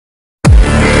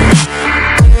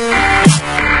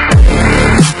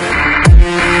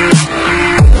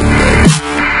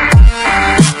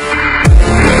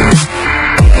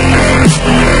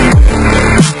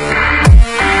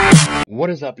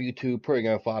What's up, YouTube?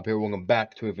 ProGamerFob here. Welcome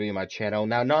back to a video on my channel.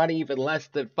 Now, not even less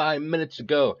than 5 minutes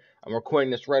ago, I'm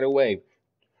recording this right away.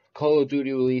 Call of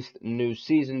Duty released new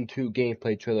Season 2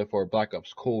 gameplay trailer for Black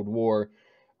Ops Cold War.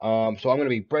 So I'm going to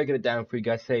be breaking it down for you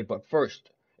guys today. But first,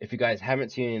 if you guys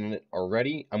haven't seen it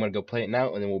already, I'm going to go play it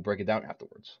now, and then we'll break it down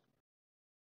afterwards.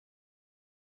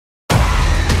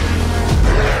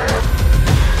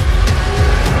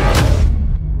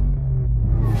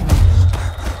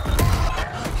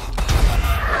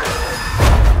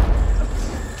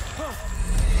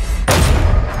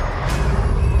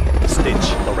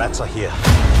 The rats are here.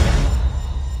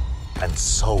 And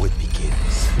so it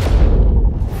begins.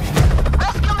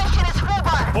 Rescue mission is full.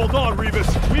 Hold on,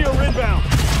 Revis. We are inbound.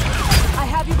 I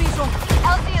have you, Basil.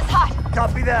 Elsie is hot.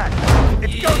 Copy that.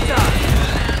 It's go time.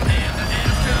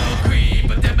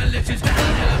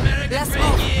 Let's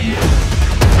move.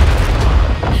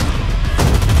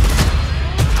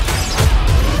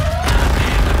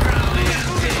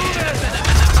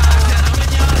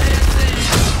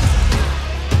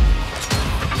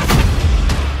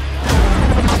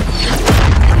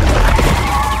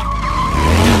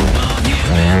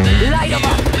 Light 'em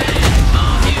up.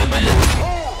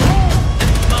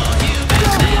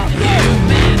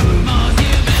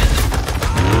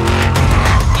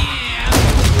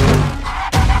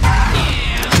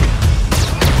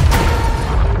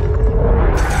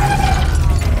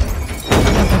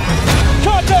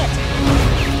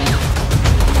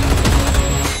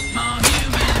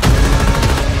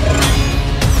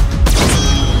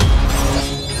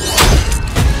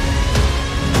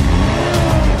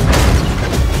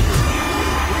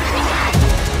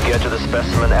 Get to the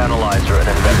specimen analyzer and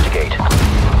investigate.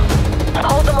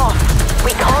 Hold them off.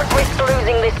 We can't risk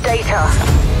losing this data.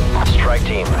 Strike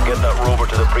team, get that rover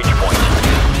to the breach point.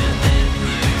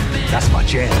 That's my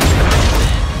chance.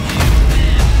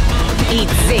 Eat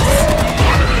this.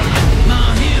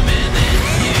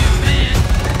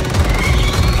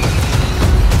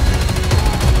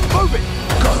 Move it!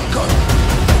 Go, go!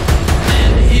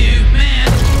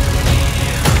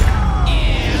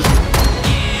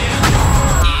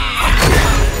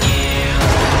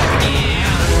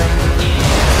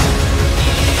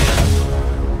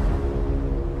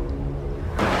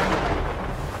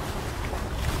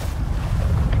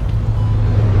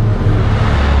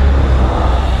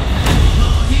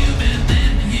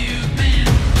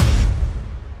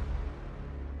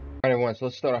 Alright, everyone, so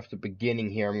let's start off the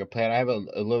beginning here. I'm going to play it. I have a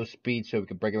low speed so we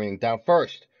can break everything down.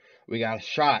 First, we got a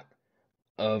shot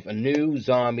of a new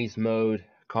zombies mode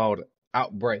called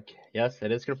Outbreak. Yes,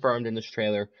 it is confirmed in this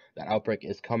trailer that Outbreak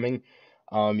is coming.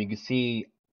 You can see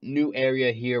new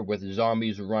area here with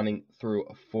zombies running through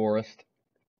a forest.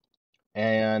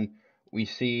 And we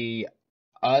see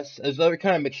us, as other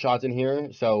kind of mixed shots in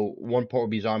here. So one part would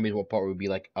be zombies, one part would be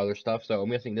like other stuff. So I'm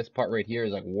guessing this part right here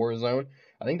is like Warzone.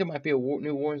 I think there might be a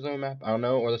new Warzone map. I don't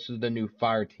know. Or this is the new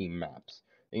Fireteam maps.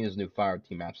 I think this is new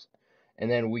Fireteam maps. And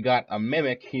then we got a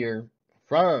Mimic here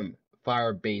from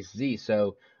Firebase Z.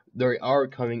 So they are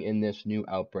coming in this new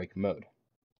Outbreak mode.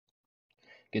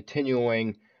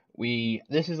 Continuing,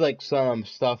 this is like some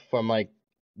stuff from like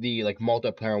the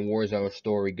multiplayer and Warzone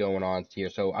story going on here.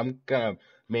 So I'm gonna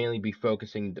mainly be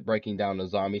focusing breaking down the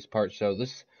zombies part. So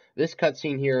this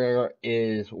cutscene here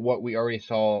is what we already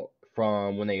saw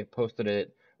from when they posted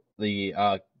it, the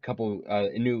couple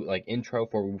new intro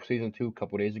for season 2 a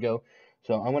couple days ago.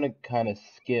 So I'm gonna kind of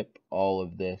skip all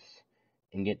of this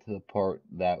and get to the part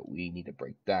that we need to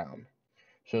break down.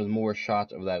 So there's more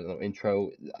shots of that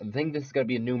intro. I think this is gonna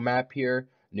be a new map here,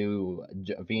 new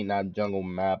Vietnam jungle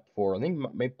map for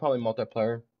maybe probably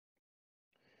multiplayer.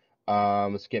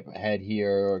 Let's skip ahead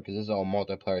here because this is all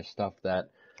multiplayer stuff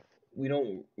that we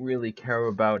don't really care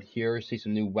about here. See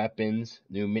some new weapons,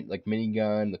 new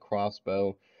minigun, the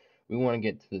crossbow. We want to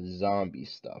get to the zombie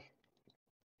stuff.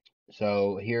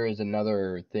 So here is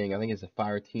another thing. I think it's a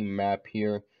Fireteam map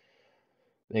here.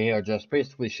 They are just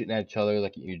basically shooting at each other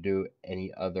like you do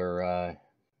any other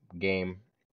game.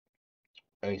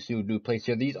 And you see a new place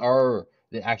here. These are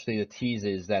actually the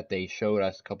teases that they showed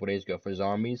us a couple days ago for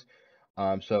zombies.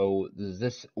 So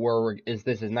this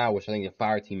is now, which I think the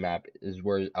Fireteam map is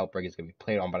where Outbreak is going to be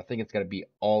played on, but I think it's going to be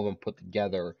all of them put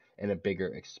together in a bigger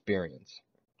experience.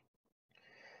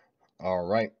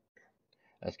 Alright,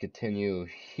 let's continue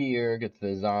here, get to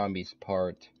the zombies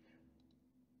part,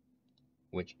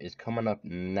 which is coming up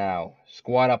now.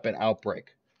 Squad up in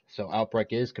Outbreak. So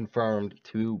Outbreak is confirmed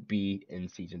to be in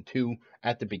Season 2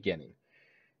 at the beginning.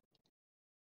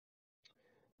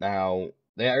 Now,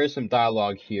 there is some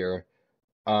dialogue here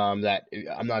that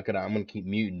I'm gonna keep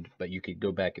muted, but you could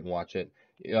go back and watch it.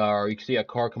 or you can see a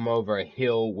car come over a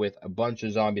hill with a bunch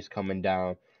of zombies coming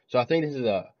down. So I think this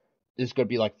is gonna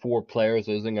be like 4 players.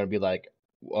 It isn't gonna be like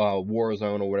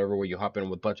Warzone or whatever where you hop in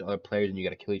with a bunch of other players and you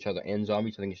gotta kill each other and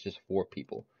zombies. I think it's just 4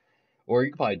 people, or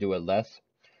you could probably do it less.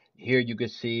 Here you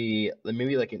could see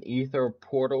maybe like an ether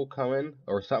portal coming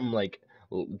or something like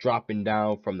dropping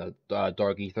down from the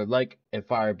dark ether, like in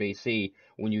Firebase C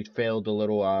when you fail the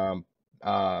little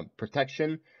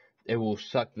protection, it will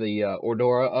suck the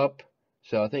Ordora up.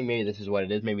 So I think maybe this is what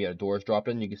it is. Maybe a door's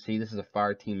dropping. You can see this is a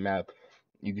fire team map.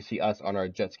 You can see us on our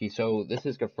jet ski. So this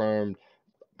is confirmed.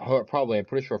 Probably, I'm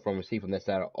pretty sure from we see from this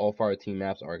that all fire team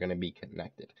maps are going to be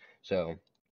connected. So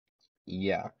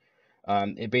yeah.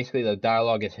 It basically the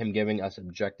dialogue is him giving us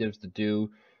objectives to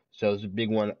do. So it's a big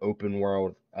one, open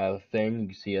world thing. You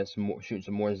can see us shooting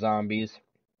some more zombies.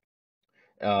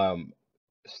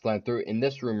 Slide through. In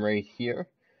this room right here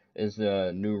is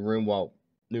a new room. Well,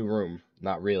 new room,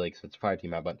 not really, because it's fire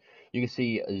team out. But you can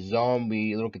see a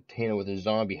zombie, a little container with a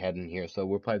zombie head in here. So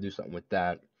we'll probably do something with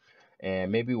that,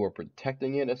 and maybe we're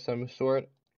protecting it of some sort.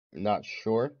 Not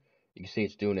sure. You can see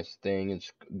it's doing its thing.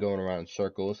 It's going around in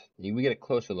circles. We get a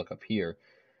closer look up here.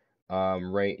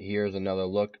 Right here's another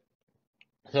look.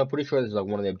 So I'm pretty sure this is like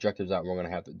one of the objectives that we're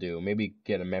gonna have to do. Maybe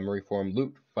get a memory form,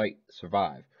 loot, fight,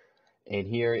 survive. And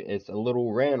here it's a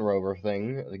little Land Rover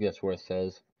thing. I guess what it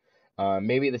says.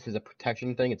 Maybe this is a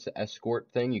protection thing. It's an escort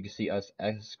thing. You can see us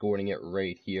escorting it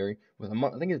right here with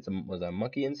I think it's was a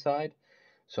monkey inside.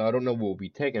 So I don't know where we'll be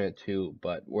taking it to,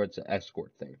 but where it's an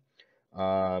escort thing.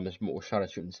 There's more shot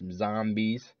at shooting some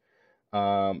zombies.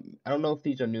 I don't know if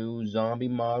these are new zombie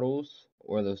models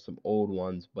or there's some old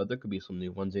ones, but there could be some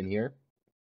new ones in here.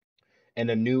 And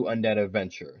a new Undead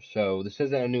Adventure. So this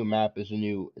isn't a new map, it's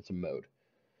a mode.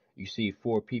 You see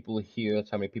 4 people here, that's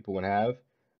how many people we have.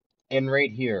 And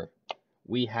right here,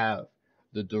 we have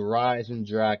the Horizon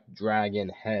Dragon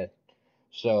head.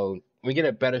 So we get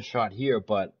a better shot here,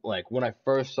 but like when I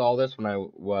first saw this, when I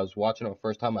was watching it the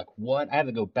first time, like what? I had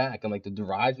to go back and like the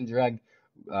Horizon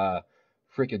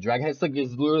freaking dragon head. It's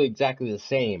literally exactly the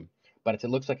same, but it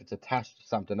looks like it's attached to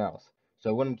something else. So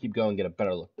I want to keep going and get a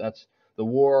better look. That's the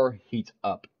war heats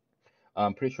up.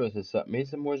 I'm pretty sure this is maybe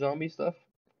some more zombie stuff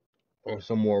or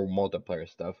some more multiplayer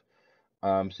stuff.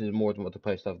 So there's more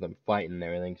multiplayer stuff than fighting and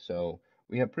everything. So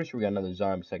pretty sure we got another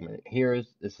zombie segment.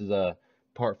 This is a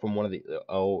part from one of the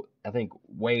I think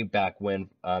way back when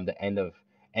the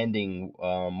ending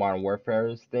Modern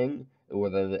Warfare's thing, or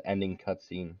the ending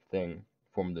cutscene thing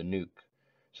from the nuke.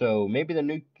 So maybe the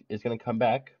nuke is gonna come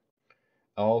back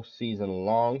all season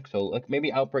long. So like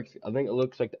maybe Outbreak. I think it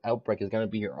looks like the Outbreak is gonna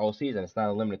be here all season. It's not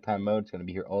a limited time mode. It's gonna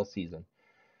be here all season.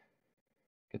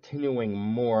 Continuing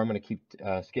more, I'm gonna keep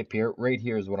skip here. Right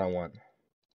here is what I want.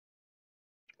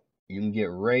 You can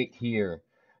get right here.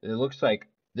 It looks like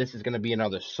this is gonna be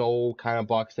another soul kind of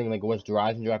box thing, like it was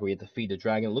Horizon Dragon, where you have to feed the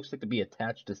dragon. It looks like to be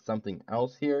attached to something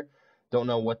else here. Don't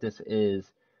know what this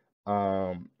is.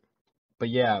 But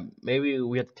yeah, maybe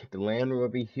we have to take the Land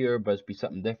Rover here, but it's be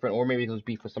something different, or maybe it'll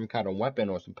be for some kind of weapon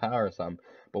or some power or something.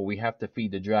 But we have to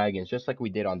feed the dragons, just like we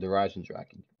did on Horizon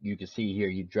Dragon. You can see here,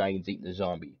 you dragons eating the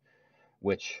zombie,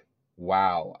 which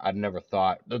wow, I'd never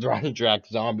thought the Horizon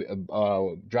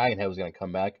Dragon head was gonna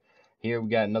come back. Here we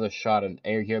got another shot in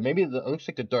air here. Maybe it looks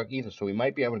like the Dark Ether, so we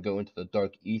might be able to go into the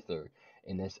Dark Ether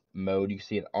in this mode. You can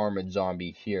see an armored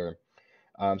zombie here.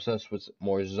 So this was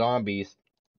more zombies,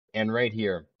 and right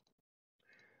here.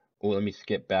 Oh, let me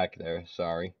skip back there.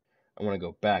 Sorry. I want to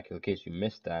go back in case you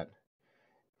missed that.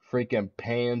 Freaking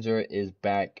Panzer is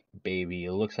back, baby.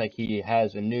 It looks like he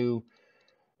has a new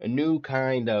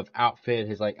kind of outfit.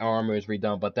 His like armor is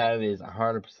redone, but that is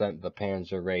 100% the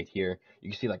Panzer right here.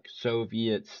 You can see like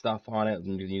Soviet stuff on it,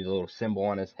 and the little symbol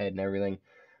on his head and everything.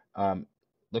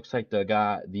 Looks like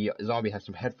the zombie has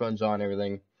some headphones on and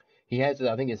everything. He has,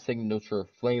 I think, his signature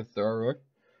flamethrower.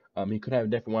 He could have a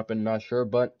different weapon, not sure,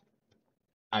 but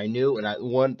I knew, and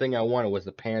one thing I wanted was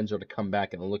the Panzer to come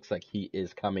back, and it looks like he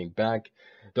is coming back.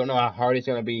 Don't know how hard he's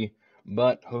gonna be,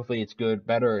 but hopefully it's good,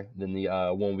 better than the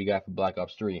one we got for Black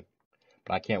Ops 3.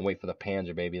 But I can't wait for the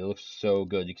Panzer, baby. It looks so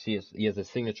good. You can see he has a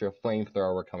signature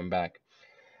flamethrower coming back,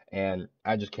 and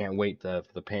I just can't wait for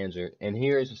the Panzer. And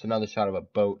here's just another shot of a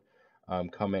boat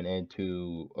coming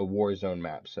into a Warzone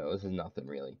map. So this is nothing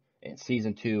really. And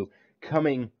Season 2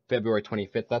 coming February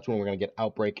 25th. That's when we're gonna get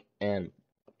Outbreak and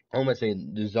I'm gonna say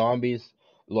the zombies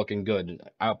looking good.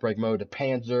 Outbreak mode, the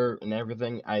Panzer and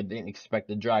everything. I didn't expect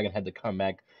the Dragon head to come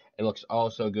back. It looks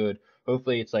also good.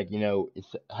 Hopefully it's like, it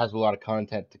has a lot of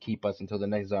content to keep us until the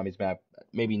next zombies map.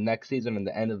 Maybe next season and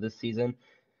the end of this season.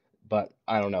 But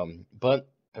I don't know. But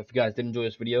if you guys did enjoy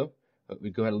this video,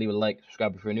 Go ahead and leave a like,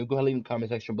 subscribe if you're new. Go ahead and leave in the comment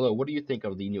section below. What do you think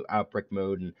of the new Outbreak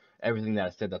mode and everything that I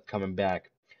said that's coming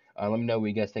back? Let me know what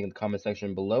you guys think in the comment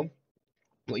section below.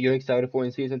 What you're excited for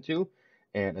in Season 2.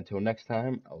 And until next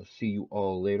time, I will see you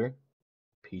all later.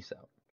 Peace out.